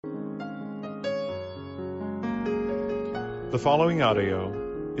The following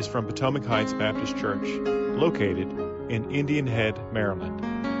audio is from Potomac Heights Baptist Church, located in Indian Head, Maryland.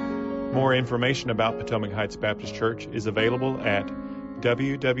 More information about Potomac Heights Baptist Church is available at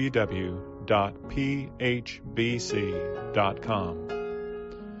www.phbc.com.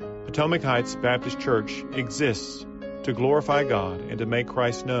 Potomac Heights Baptist Church exists to glorify God and to make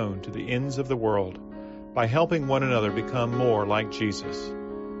Christ known to the ends of the world by helping one another become more like Jesus.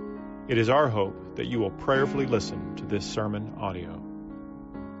 It is our hope that you will prayerfully listen to this sermon audio.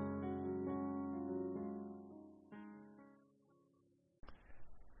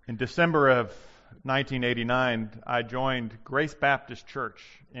 In December of 1989, I joined Grace Baptist Church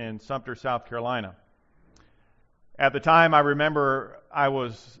in Sumter, South Carolina. At the time, I remember I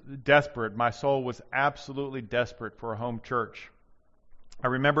was desperate. My soul was absolutely desperate for a home church. I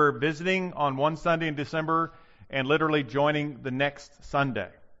remember visiting on one Sunday in December and literally joining the next Sunday.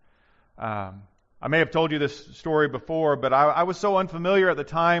 I may have told you this story before, but I was so unfamiliar at the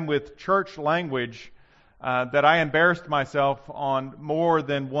time with church language that I embarrassed myself on more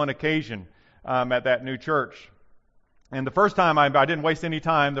than one occasion at that new church. And the first time I didn't waste any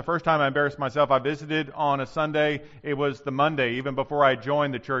time. The first time I embarrassed myself, I visited on a Sunday. It was the Monday. Even before I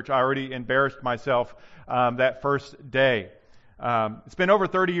joined the church, I already embarrassed myself that first day. It's been over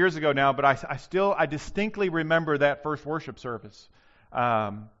 30 years ago now, but I distinctly remember that first worship service.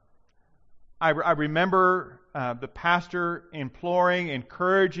 I remember the pastor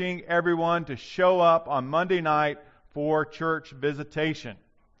encouraging everyone to show up on Monday night for church visitation.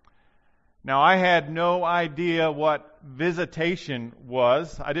 Now, I had no idea what visitation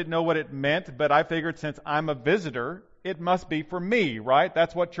was. I didn't know what it meant, but I figured since I'm a visitor, it must be for me, right?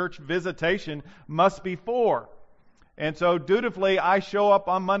 That's what church visitation must be for. And so dutifully, I show up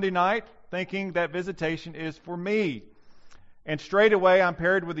on Monday night thinking that visitation is for me. And straight away, I'm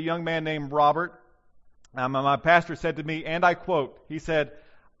paired with a young man named Robert. My pastor said to me, and I quote, he said,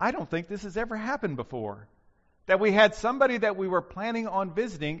 "I don't think this has ever happened before, that we had somebody that we were planning on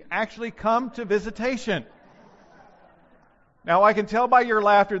visiting actually come to visitation." Now, I can tell by your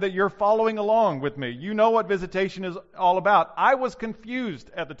laughter that you're following along with me. You know what visitation is all about. I was confused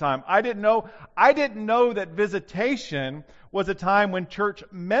at the time. I didn't know that visitation was a time when church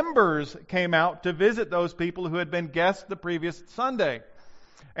members came out to visit those people who had been guests the previous Sunday.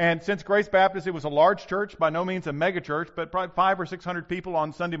 And since Grace Baptist, it was a large church, by no means a mega church, but probably 500 or 600 people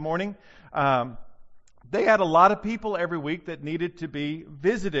on Sunday morning. They had a lot of people every week that needed to be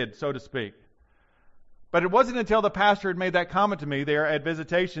visited, so to speak. But it wasn't until the pastor had made that comment to me there at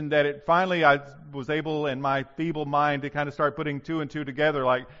visitation that I was able, in my feeble mind, to kind of start putting two and two together,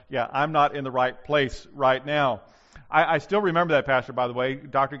 like, yeah, I'm not in the right place right now. I still remember that pastor, by the way.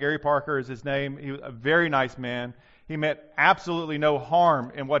 Dr. Gary Parker is his name. He was a very nice man. He meant absolutely no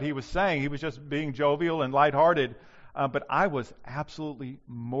harm in what he was saying. He was just being jovial and lighthearted. But I was absolutely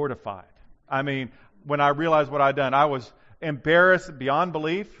mortified. I mean, when I realized what I'd done, I was embarrassed beyond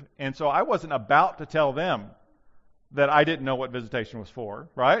belief, and so I wasn't about to tell them that I didn't know what visitation was for,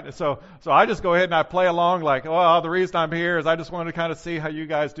 right? So I just go ahead and I play along like, well, the reason I'm here is I just wanted to kind of see how you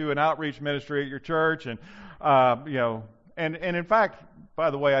guys do an outreach ministry at your church, and and in fact,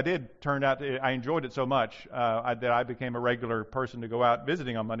 by the way, I enjoyed it so much that I became a regular person to go out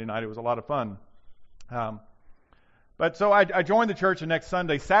visiting on Monday night. It was a lot of fun. But so I joined the church the next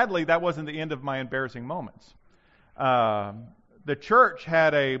Sunday. Sadly, that wasn't the end of my embarrassing moments. The church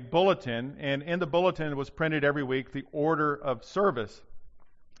had a bulletin, and in the bulletin was printed every week the order of service.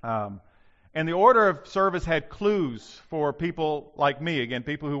 And the order of service had clues for people like me, again,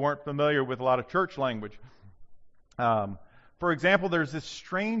 people who weren't familiar with a lot of church language. For example, there's this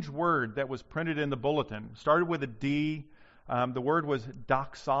strange word that was printed in the bulletin. It started with a D. The word was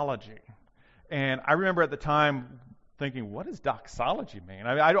doxology. And I remember at the time thinking, what does doxology mean?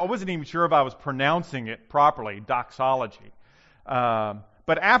 I wasn't even sure if I was pronouncing it properly, doxology.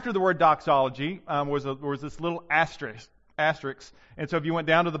 But after the word doxology was this little asterisk. And so if you went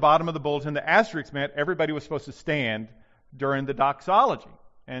down to the bottom of the bulletin, the asterisk meant everybody was supposed to stand during the doxology.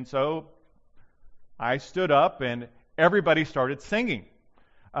 And so I stood up and everybody started singing.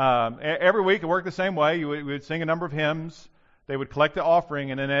 Every week it worked the same way. We would sing a number of hymns. They would collect the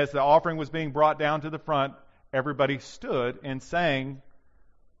offering, and then as the offering was being brought down to the front, everybody stood and sang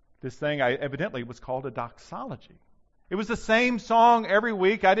this thing. Evidently, it was called a doxology. It was the same song every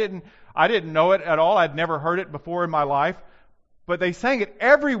week. I didn't know it at all. I'd never heard it before in my life. But they sang it.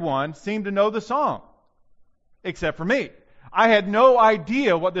 Everyone seemed to know the song, except for me. I had no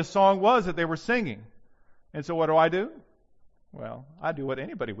idea what this song was that they were singing. And so what do? Well, I do what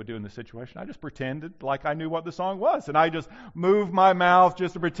anybody would do in this situation. I just pretended like I knew what the song was, and I just moved my mouth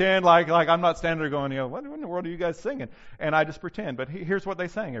just to pretend like I'm not standing there going, what in the world are you guys singing? And I just pretend. But here's what they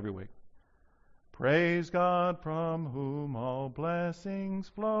sang every week. Praise God from whom all blessings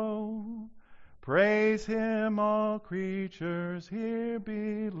flow. Praise Him, all creatures here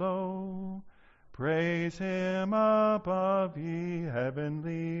below. Praise Him above, ye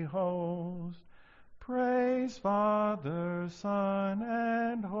heavenly host. Praise Father, Son,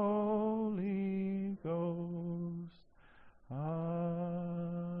 and Holy Ghost. Amen.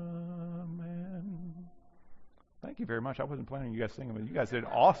 Thank you very much. I wasn't planning you guys singing, but you guys did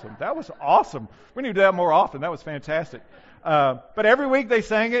awesome. That was awesome. We need to do that more often. That was fantastic. But every week they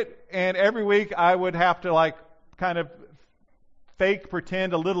sang it, and every week I would have to kind of fake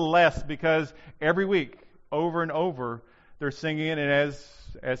pretend a little less, because every week, over and over, they're singing it, and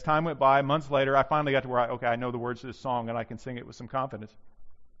as time went by, months later, I finally got to where I know the words to this song, and I can sing it with some confidence.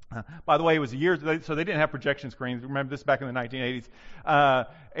 By the way, it was years, so they didn't have projection screens. Remember this back in the 1980s.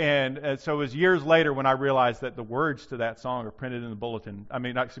 So it was years later when I realized that the words to that song are printed in the bulletin.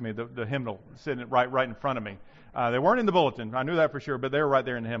 The hymnal, sitting right in front of me. They weren't in the bulletin. I knew that for sure, but they were right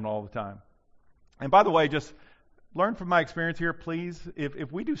there in the hymnal all the time. And by the way, just learn from my experience here, please.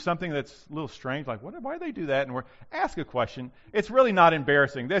 If we do something that's a little strange, like why do they do that, and ask a question, it's really not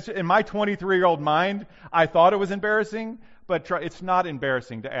embarrassing. That's, in my 23-year-old mind, I thought it was embarrassing, but it's not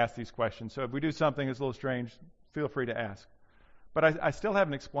embarrassing to ask these questions. So if we do something that's a little strange, feel free to ask. But I still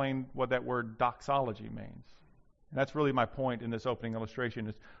haven't explained what that word doxology means. And that's really my point in this opening illustration,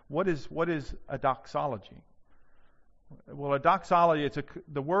 is what is a doxology? Well, a doxology, it's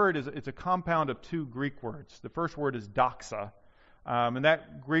a compound of two Greek words. The first word is doxa, and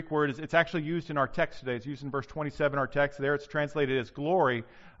that Greek word it's actually used in our text today. It's used in verse 27 in our text. There it's translated as glory,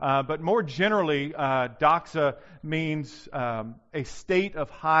 but more generally, doxa means a state of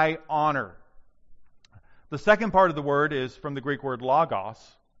high honor. The second part of the word is from the Greek word logos,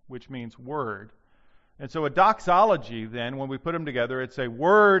 which means word. And so a doxology, then, when we put them together, it's a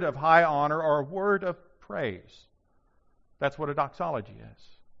word of high honor or a word of praise. That's what a doxology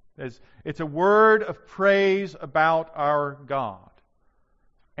is. It's a word of praise about our God.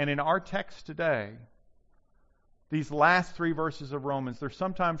 And in our text today, these last three verses of Romans, they're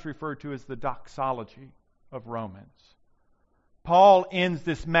sometimes referred to as the doxology of Romans. Paul ends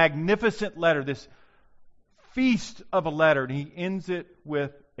this magnificent letter, this feast of a letter, and he ends it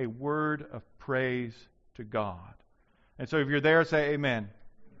with a word of praise to God. And so if you're there, say amen.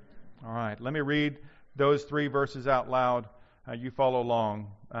 All right, let me read those three verses out loud. You follow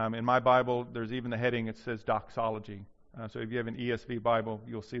along. In my Bible, there's even the heading, it says doxology. So if you have an ESV Bible,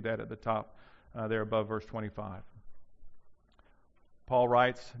 you'll see that at the top there above verse 25. Paul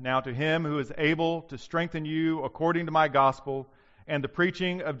writes, "Now to him who is able to strengthen you according to my gospel and the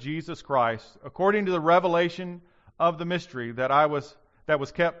preaching of Jesus Christ, according to the revelation of the mystery that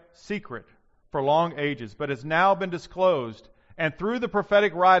was kept secret for long ages, but has now been disclosed, and through the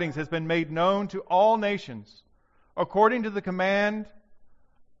prophetic writings has been made known to all nations, according to the command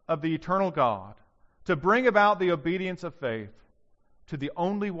of the eternal God, to bring about the obedience of faith, to the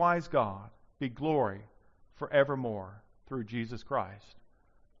only wise God be glory forevermore through Jesus Christ.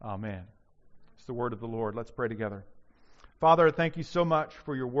 Amen." It's the word of the Lord. Let's pray together. Father, thank you so much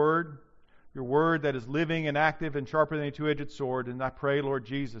for your word that is living and active and sharper than a two-edged sword. And I pray, Lord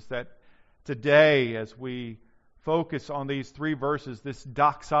Jesus, that today, as we focus on these three verses, this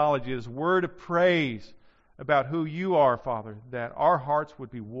doxology, this word of praise about who you are, Father, that our hearts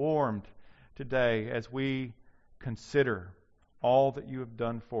would be warmed today as we consider all that you have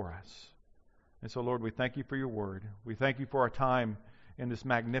done for us. And so, Lord, we thank you for your word. We thank you for our time in this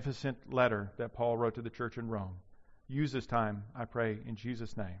magnificent letter that Paul wrote to the church in Rome. Use this time, I pray, in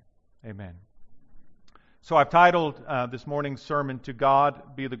Jesus' name. Amen. So I've titled this morning's sermon, "To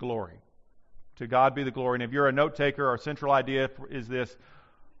God Be the Glory." To God be the glory. And if you're a note taker, our central idea is this: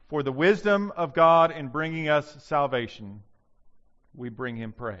 for the wisdom of God in bringing us salvation, we bring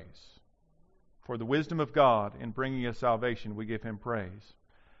Him praise. For the wisdom of God in bringing us salvation, we give Him praise.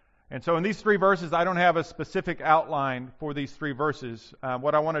 And so in these three verses, I don't have a specific outline for these three verses.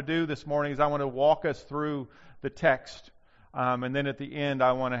 What I want to do this morning is I want to walk us through the text. And then at the end,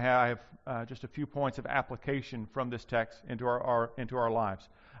 I want to have just a few points of application from this text into our lives.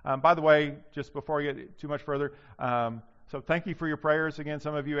 By the way, just before I get too much further, so thank you for your prayers. Again,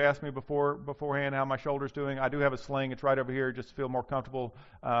 some of you asked me beforehand how my shoulder's doing. I do have a sling. It's right over here. Just feel more comfortable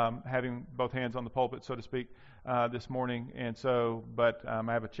having both hands on the pulpit, so to speak, this morning. And so, but I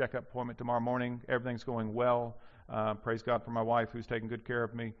have a checkup appointment tomorrow morning. Everything's going well. Praise God for my wife, who's taking good care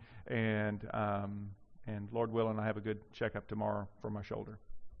of me. And And Lord willing, I have a good checkup tomorrow for my shoulder.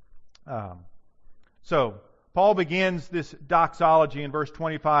 So Paul begins this doxology in verse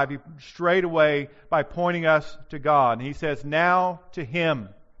 25 straight away by pointing us to God. And he says, now to Him.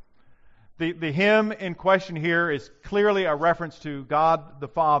 The hymn in question here is clearly a reference to God the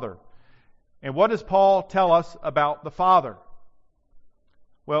Father. And what does Paul tell us about the Father?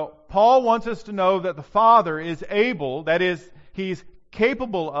 Well, Paul wants us to know that the Father is able, that is, He's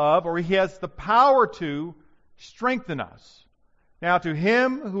capable of, or He has the power to strengthen us. Now, to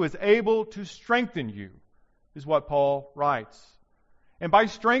Him who is able to strengthen you, is what Paul writes. And by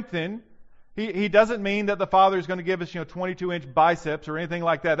strengthen, he doesn't mean that the Father is going to give us, 22-inch biceps or anything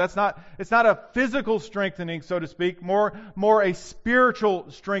like that. It's not a physical strengthening, so to speak, more a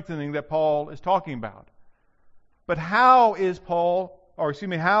spiritual strengthening that Paul is talking about. But how is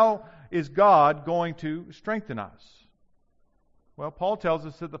God going to strengthen us? Well, Paul tells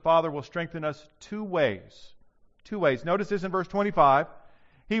us that the Father will strengthen us two ways. Two ways. Notice this in verse 25.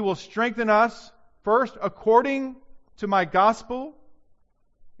 He will strengthen us first according to my gospel,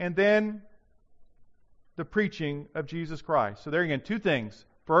 and then the preaching of Jesus Christ. So there again, two things.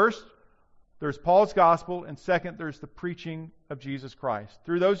 First, there's Paul's gospel, and second, there's the preaching of Jesus Christ.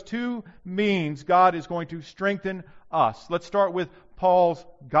 Through those two means, God is going to strengthen us. Let's start with Paul's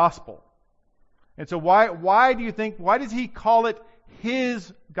gospel. And so why does he call it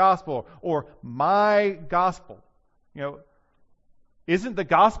his gospel or my gospel? Isn't the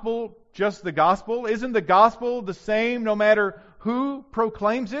gospel just the gospel? Isn't the gospel the same no matter who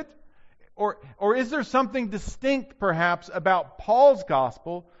proclaims it? Or is there something distinct perhaps about Paul's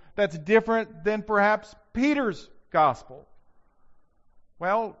gospel that's different than perhaps Peter's gospel?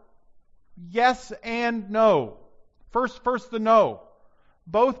 Well, yes and no. First the no.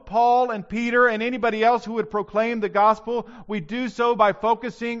 Both Paul and Peter and anybody else who would proclaim the gospel, we do so by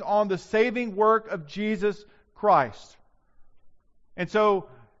focusing on the saving work of Jesus Christ. And so,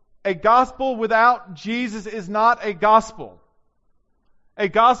 a gospel without Jesus is not a gospel. A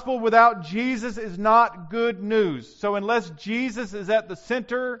gospel without Jesus is not good news. So unless Jesus is at the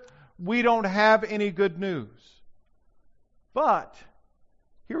center, we don't have any good news. But,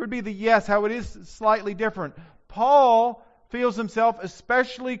 here would be the yes, how it is slightly different. Paul feels himself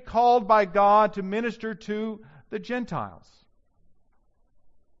especially called by God to minister to the Gentiles.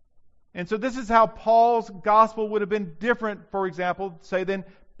 And so this is how Paul's gospel would have been different, for example, say, than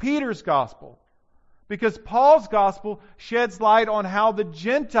Peter's gospel. Because Paul's gospel sheds light on how the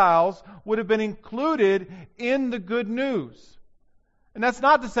Gentiles would have been included in the good news. And that's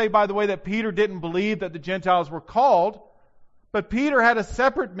not to say, by the way, that Peter didn't believe that the Gentiles were called. But Peter had a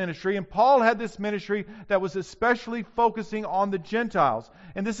separate ministry, and Paul had this ministry that was especially focusing on the Gentiles.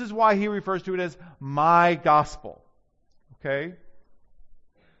 And this is why he refers to it as my gospel. Okay?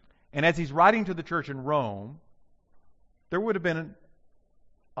 And as he's writing to the church in Rome, there would have been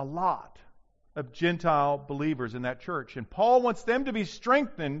a lot of Gentile believers in that church. And Paul wants them to be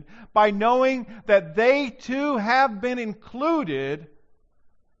strengthened by knowing that they too have been included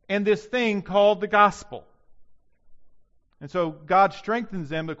in this thing called the gospel. And so God strengthens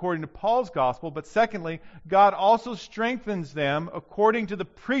them according to Paul's gospel, but secondly, God also strengthens them according to the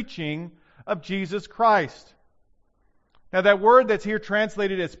preaching of Jesus Christ. Now that word that's here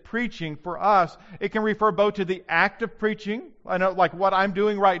translated as preaching for us, it can refer both to the act of preaching, I know like what I'm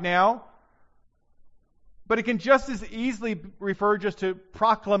doing right now, but it can just as easily refer just to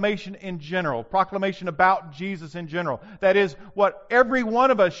proclamation in general, proclamation about Jesus in general. That is what every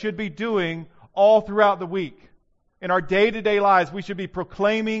one of us should be doing all throughout the week. In our day-to-day lives, we should be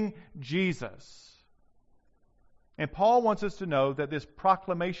proclaiming Jesus. And Paul wants us to know that this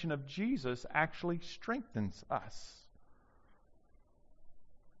proclamation of Jesus actually strengthens us.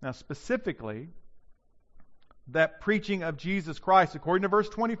 Now, specifically, that preaching of Jesus Christ, according to verse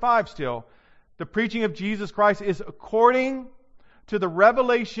 25 still, the preaching of Jesus Christ is according to the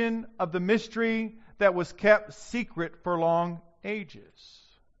revelation of the mystery that was kept secret for long ages.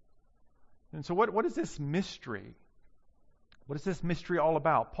 And so what is this mystery? What is this mystery all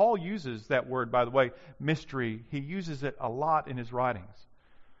about? Paul uses that word, by the way, mystery. He uses it a lot in his writings.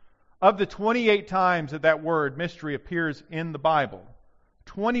 Of the 28 times that word, mystery, appears in the Bible,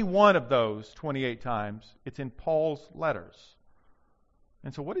 21 of those 28 times, it's in Paul's letters.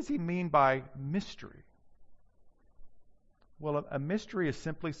 And so what does he mean by mystery? Well, a mystery is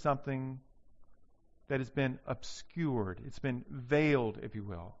simply something that has been obscured. It's been veiled, if you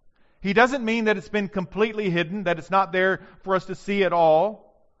will. He doesn't mean that it's been completely hidden, that it's not there for us to see at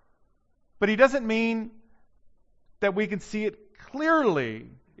all. But he doesn't mean that we can see it clearly.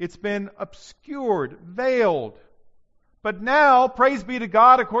 It's been obscured, veiled. But now, praise be to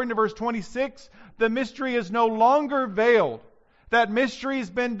God, according to verse 26, the mystery is no longer veiled. That mystery has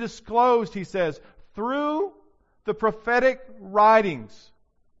been disclosed, he says, through the prophetic writings.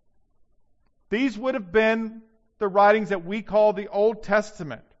 These would have been the writings that we call the Old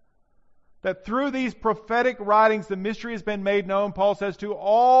Testament. That through these prophetic writings, the mystery has been made known, Paul says, to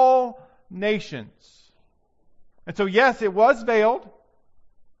all nations. And so, yes, it was veiled.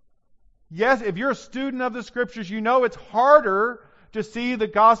 Yes, if you're a student of the Scriptures, you know it's harder to see the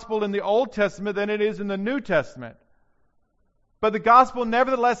gospel in the Old Testament than it is in the New Testament. But the gospel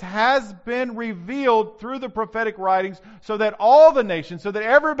nevertheless has been revealed through the prophetic writings so that all the nations, so that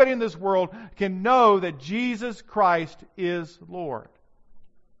everybody in this world can know that Jesus Christ is Lord.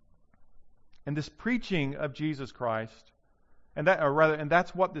 And this preaching of Jesus Christ, and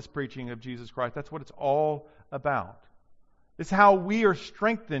that's what this preaching of Jesus Christ, that's what it's all about. It's how we are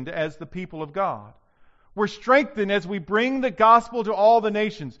strengthened as the people of God. We're strengthened as we bring the gospel to all the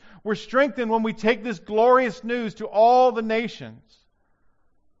nations. We're strengthened when we take this glorious news to all the nations.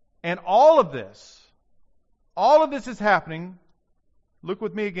 And all of this is happening. Look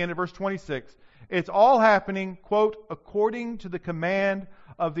with me again at verse 26. It's all happening, quote, according to the command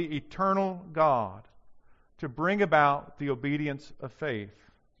of the eternal God to bring about the obedience of faith.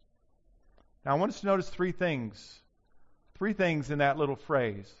 Now I want us to notice three things. Three things in that little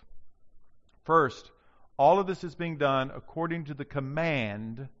phrase. First, all of this is being done according to the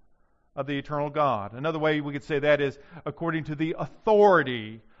command of the eternal God. Another way we could say that is according to the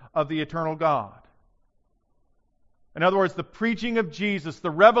authority of the eternal God. In other words, the preaching of Jesus,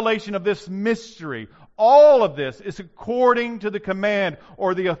 the revelation of this mystery, all of this is according to the command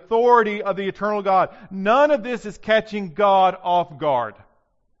or the authority of the eternal God. None of this is catching God off guard.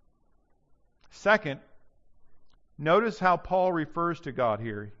 Second, notice how Paul refers to God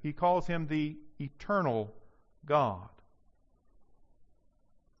here. He calls him the eternal God.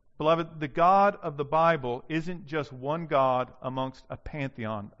 Beloved, the God of the Bible isn't just one God amongst a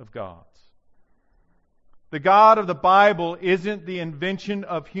pantheon of gods. The God of the Bible isn't the invention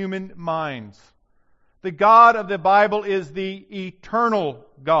of human minds. The God of the Bible is the eternal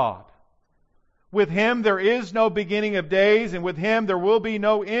God. With Him there is no beginning of days, and with Him there will be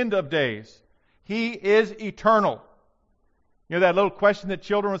no end of days. He is eternal. You know that little question that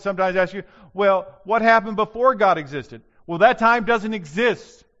children will sometimes ask you, well, what happened before God existed? Well, that time doesn't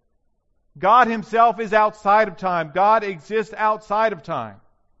exist. God Himself is outside of time. God exists outside of time.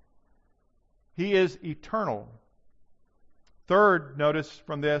 He is eternal. Third, notice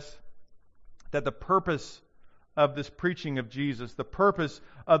from this that the purpose of this preaching of Jesus, the purpose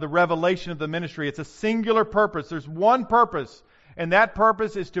of the revelation of the ministry, it's a singular purpose. There's one purpose, and that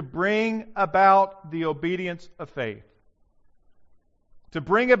purpose is to bring about the obedience of faith. To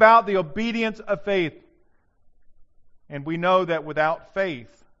bring about the obedience of faith. And we know that without faith,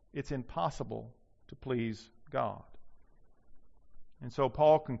 it's impossible to please God. And so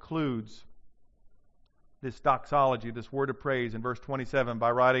Paul concludes this doxology, this word of praise in verse 27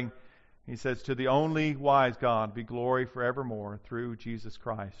 by writing, he says, to the only wise God be glory forevermore through Jesus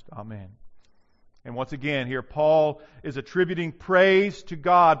Christ. Amen. And once again here, Paul is attributing praise to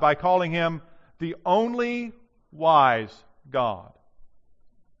God by calling Him the only wise God.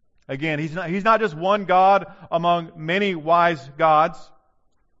 Again, he's not just one God among many wise gods.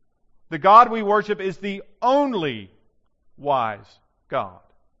 The God we worship is the only wise God.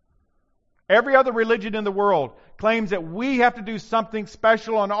 Every other religion in the world claims that we have to do something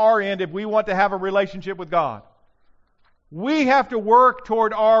special on our end if we want to have a relationship with God. We have to work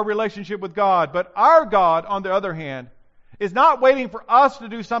toward our relationship with God. But our God, on the other hand, is not waiting for us to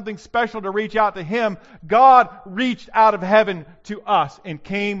do something special to reach out to Him. God reached out of heaven to us and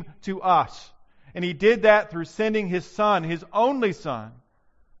came to us. And He did that through sending His Son, His only Son.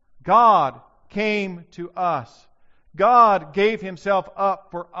 God came to us. God gave Himself up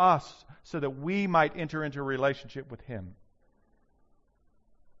for us so that we might enter into a relationship with Him.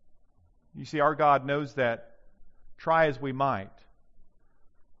 You see, our God knows that, try as we might,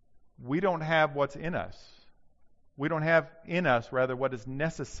 we don't have what's in us. We don't have in us, rather, what is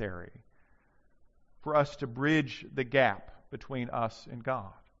necessary for us to bridge the gap between us and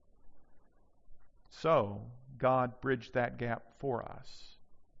God. So, God bridged that gap for us.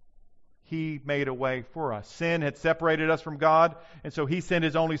 He made a way for us. Sin had separated us from God, and so He sent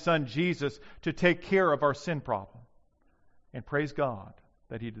His only Son, Jesus, to take care of our sin problem. And praise God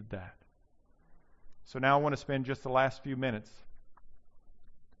that He did that. So now I want to spend just the last few minutes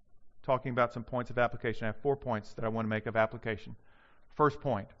talking about some points of application. I have 4 points that I want to make of application. First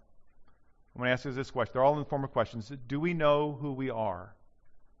point, I'm going to ask you this question. They're all in the form of questions. Do we know who we are?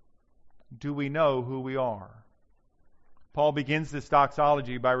 Do we know who we are? Paul begins this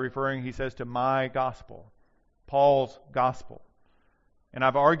doxology by referring, he says, to my gospel, Paul's gospel. And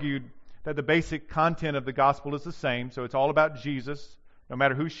I've argued that the basic content of the gospel is the same, so it's all about Jesus, no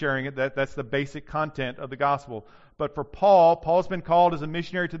matter who's sharing it. That's the basic content of the gospel. But for Paul, Paul's been called as a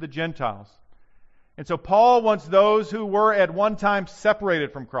missionary to the Gentiles. And so Paul wants those who were at one time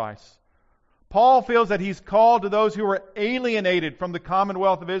separated from Christ. Paul feels that he's called to those who were alienated from the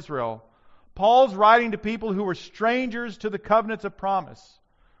commonwealth of Israel. Paul's writing to people who were strangers to the covenants of promise.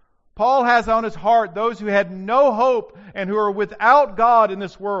 Paul has on his heart those who had no hope and who are without God in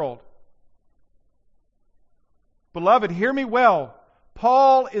this world. Beloved, hear me well.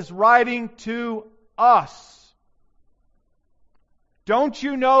 Paul is writing to us. Don't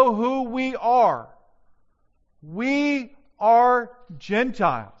you know who we are? We are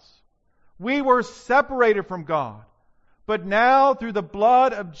Gentiles. We were separated from God. But now, through the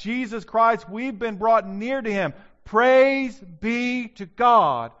blood of Jesus Christ, we've been brought near to Him. Praise be to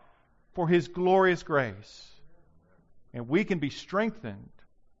God for His glorious grace. And we can be strengthened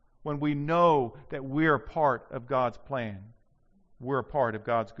when we know that we're a part of God's plan. We're a part of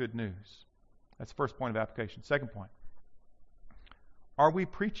God's good news. That's the first point of application. Second point. Are we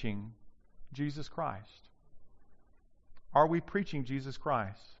preaching Jesus Christ? Are we preaching Jesus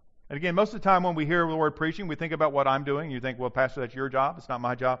Christ? And again, most of the time when we hear the word preaching, we think about what I'm doing. You think, well, Pastor, that's your job. It's not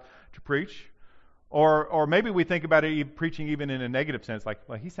my job to preach. Or maybe we think about it preaching even in a negative sense, like,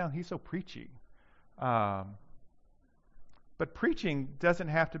 well, he's so preachy. But preaching doesn't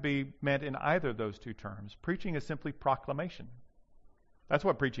have to be meant in either of those two terms. Preaching is simply proclamation. That's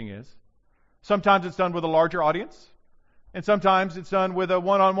what preaching is. Sometimes it's done with a larger audience, and sometimes it's done with a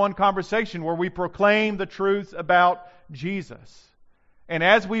one-on-one conversation where we proclaim the truth about Jesus. And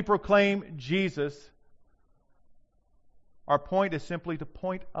as we proclaim Jesus, our point is simply to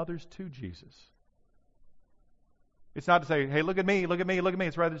point others to Jesus. It's not to say, hey, look at me, look at me, look at me.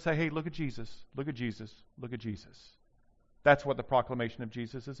 It's rather to say, hey, look at Jesus, look at Jesus, look at Jesus. That's what the proclamation of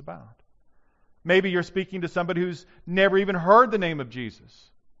Jesus is about. Maybe you're speaking to somebody who's never even heard the name of Jesus.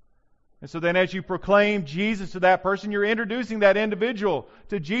 And so then as you proclaim Jesus to that person, you're introducing that individual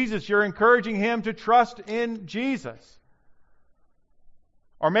to Jesus. You're encouraging him to trust in Jesus.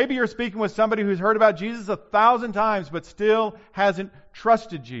 Or maybe you're speaking with somebody who's heard about Jesus 1,000 times but still hasn't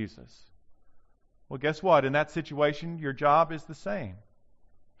trusted Jesus. Well, guess what? In that situation, your job is the same.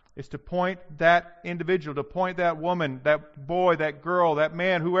 It's to point that individual, to point that woman, that boy, that girl, that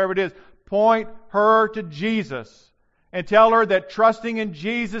man, whoever it is, point her to Jesus and tell her that trusting in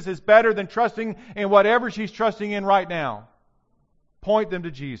Jesus is better than trusting in whatever she's trusting in right now. Point them to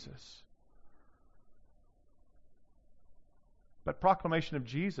Jesus. But proclamation of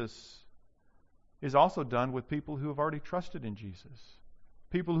Jesus is also done with people who have already trusted in Jesus.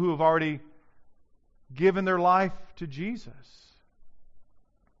 People who have already given their life to Jesus.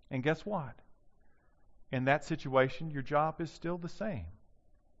 And guess what? In that situation, your job is still the same.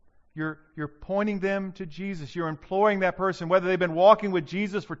 You're pointing them to Jesus. You're imploring that person, whether they've been walking with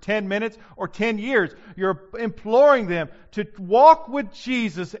Jesus for 10 minutes or 10 years, you're imploring them to walk with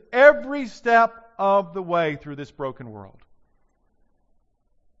Jesus every step of the way through this broken world.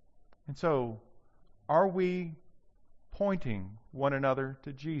 And so, are we pointing one another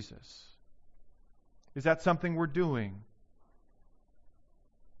to Jesus? Is that something we're doing?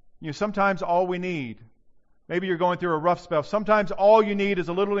 You know, sometimes all we need, maybe you're going through a rough spell, sometimes all you need is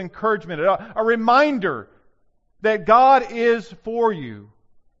a little encouragement, a reminder that God is for you.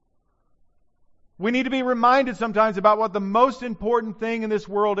 We need to be reminded sometimes about what the most important thing in this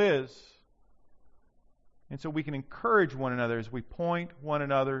world is. And so we can encourage one another as we point one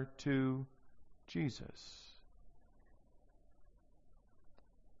another to Jesus.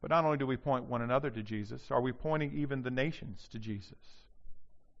 But not only do we point one another to Jesus, are we pointing even the nations to Jesus?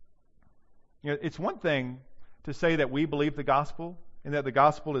 You know, it's one thing to say that we believe the gospel and that the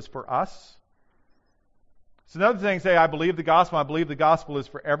gospel is for us. It's another thing to say, I believe the gospel is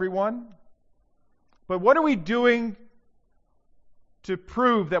for everyone. But what are we doing to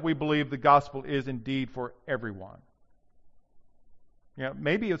prove that we believe the gospel is indeed for everyone? You know,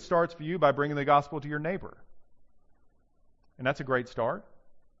 maybe it starts for you by bringing the gospel to your neighbor. And that's a great start.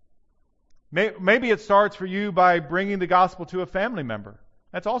 Maybe it starts for you by bringing the gospel to a family member.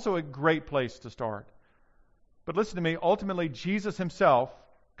 That's also a great place to start. But listen to me, ultimately Jesus himself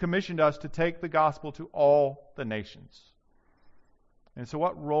commissioned us to take the gospel to all the nations. And so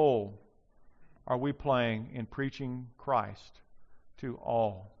what role are we playing in preaching Christ to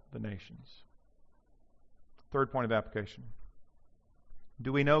all the nations? Third point of application.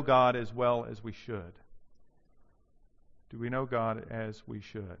 Do we know God as well as we should? Do we know God as we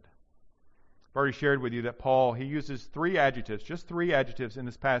should? I've already shared with you that Paul, he uses three adjectives, just three adjectives in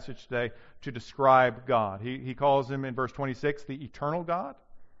this passage today to describe God. He calls him in verse 26 the eternal God.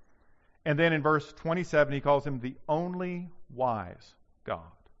 And then in verse 27, he calls him the only wise God.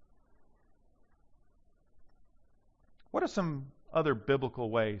 What are some other biblical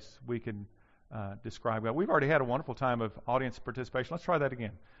ways we can describe God? We've already had a wonderful time of audience participation. Let's try that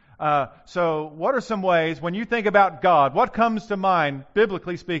again. So what are some ways, when you think about God, what comes to mind,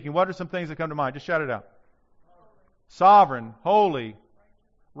 biblically speaking? What are some things that come to mind? Just shout it out. Sovereign, holy,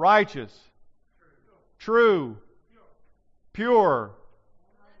 righteous, true, pure,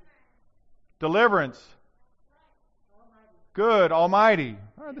 deliverance, good, almighty.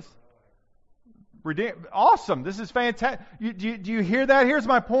 All right, awesome. This is fantastic. Do you hear that? Here's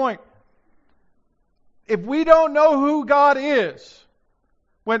my point. If we don't know who God is,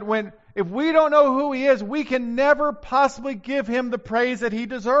 if we don't know who He is, we can never possibly give Him the praise that He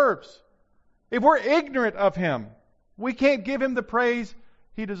deserves. If we're ignorant of Him, we can't give Him the praise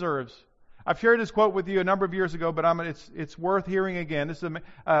He deserves. I've shared this quote with you a number of years ago, but it's worth hearing again. This is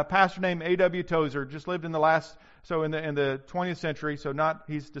a pastor named A.W. Tozer, just lived in the 20th century,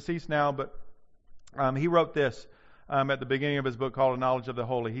 he's deceased now, but he wrote this at the beginning of his book called A Knowledge of the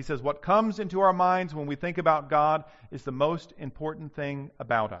Holy. He says, "What comes into our minds when we think about God is the most important thing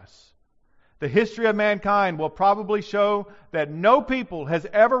about us. The history of mankind will probably show that no people has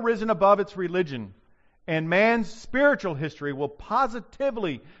ever risen above its religion, and man's spiritual history will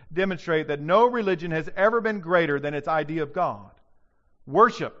positively demonstrate that no religion has ever been greater than its idea of God.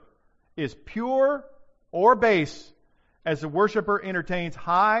 Worship is pure or base as the worshiper entertains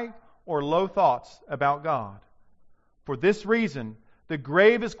high or low thoughts about God. For this reason, the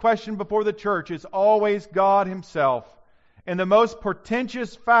gravest question before the church is always God Himself, and the most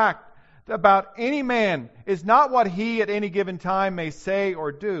portentous fact about any man is not what he at any given time may say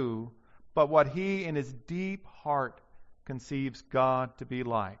or do, but what he in his deep heart conceives God to be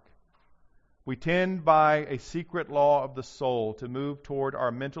like. We tend by a secret law of the soul to move toward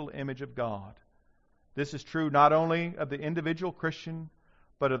our mental image of God. This is true not only of the individual Christian,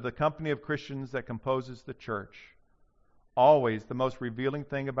 but of the company of Christians that composes the church. Always the most revealing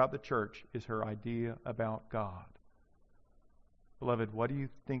thing about the church is her idea about God." Beloved, what do you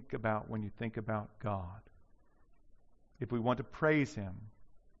think about when you think about God? If we want to praise Him,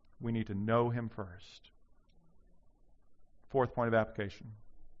 we need to know Him first. Fourth point of application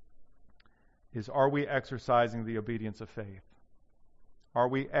is, are we exercising the obedience of faith? Are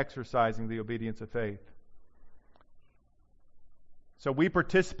we exercising the obedience of faith? So we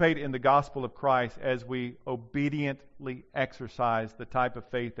participate in the gospel of Christ as we obediently exercise the type of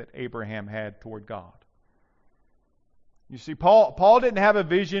faith that Abraham had toward God. You see, Paul didn't have a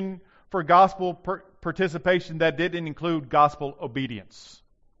vision for gospel participation that didn't include gospel obedience.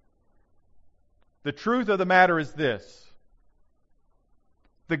 The truth of the matter is this: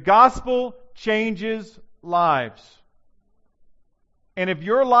 the gospel changes lives. And if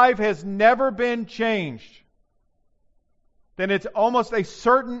your life has never been changed, then it's almost a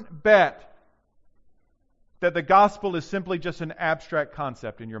certain bet that the gospel is simply just an abstract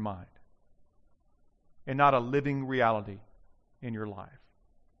concept in your mind and not a living reality in your life.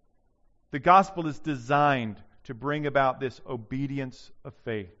 The gospel is designed to bring about this obedience of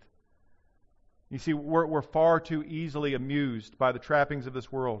faith. You see, we're far too easily amused by the trappings of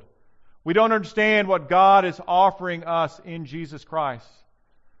this world. We don't understand what God is offering us in Jesus Christ.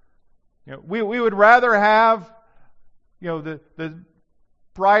 We would rather have the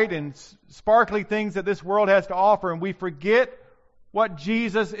bright and sparkly things that this world has to offer, and we forget what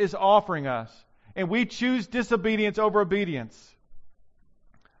Jesus is offering us. And we choose disobedience over obedience.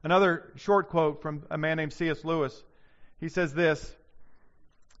 Another short quote from a man named C.S. Lewis. He says this: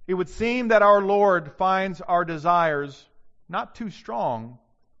 "It would seem that our Lord finds our desires not too strong,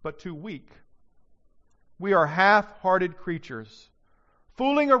 but too weak. We are half-hearted creatures,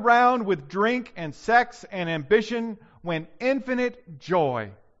 fooling around with drink and sex and ambition when infinite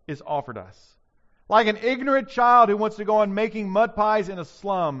joy is offered us. Like an ignorant child who wants to go on making mud pies in a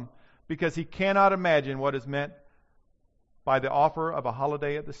slum because he cannot imagine what is meant by the offer of a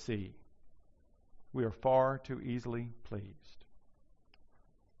holiday at the sea. We are far too easily pleased."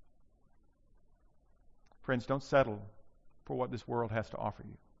 Friends, don't settle for what this world has to offer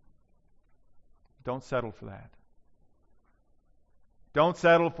you. Don't settle for that. Don't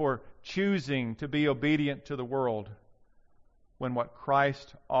settle for choosing to be obedient to the world when what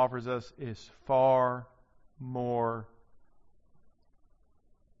Christ offers us is far more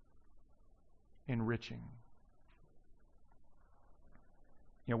enriching.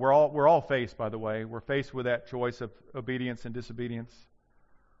 We're all faced, by the way, we're faced with that choice of obedience and disobedience.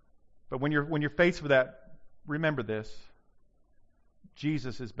 But when you're faced with that, remember this.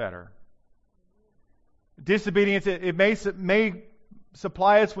 Jesus is better. Disobedience, it may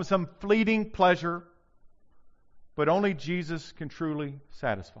supply us with some fleeting pleasure, but only Jesus can truly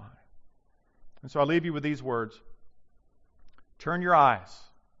satisfy. And so I leave you with these words. Turn your eyes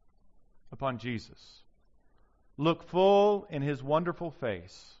upon Jesus. Look full in His wonderful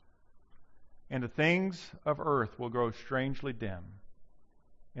face, and the things of earth will grow strangely dim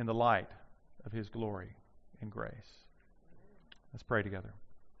in the light of His glory and grace. Let's pray together.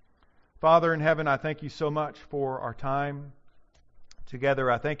 Father in heaven, I thank You so much for our time together.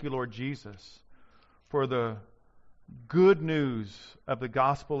 I thank You, Lord Jesus, for the good news of the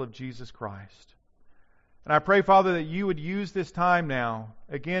gospel of Jesus Christ. And I pray, Father, that You would use this time now,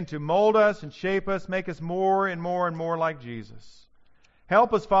 again, to mold us and shape us, make us more and more and more like Jesus.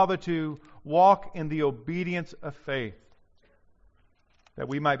 Help us, Father, to walk in the obedience of faith, that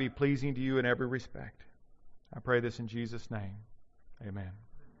we might be pleasing to You in every respect. I pray this in Jesus' name. Amen.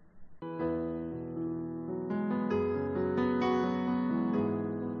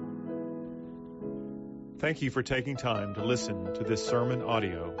 Thank you for taking time to listen to this sermon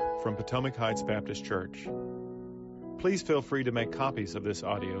audio from Potomac Heights Baptist Church. Please feel free to make copies of this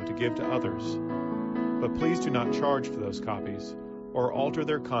audio to give to others, but please do not charge for those copies or alter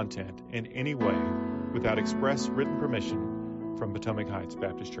their content in any way without express written permission from Potomac Heights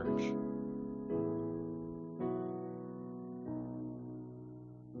Baptist Church.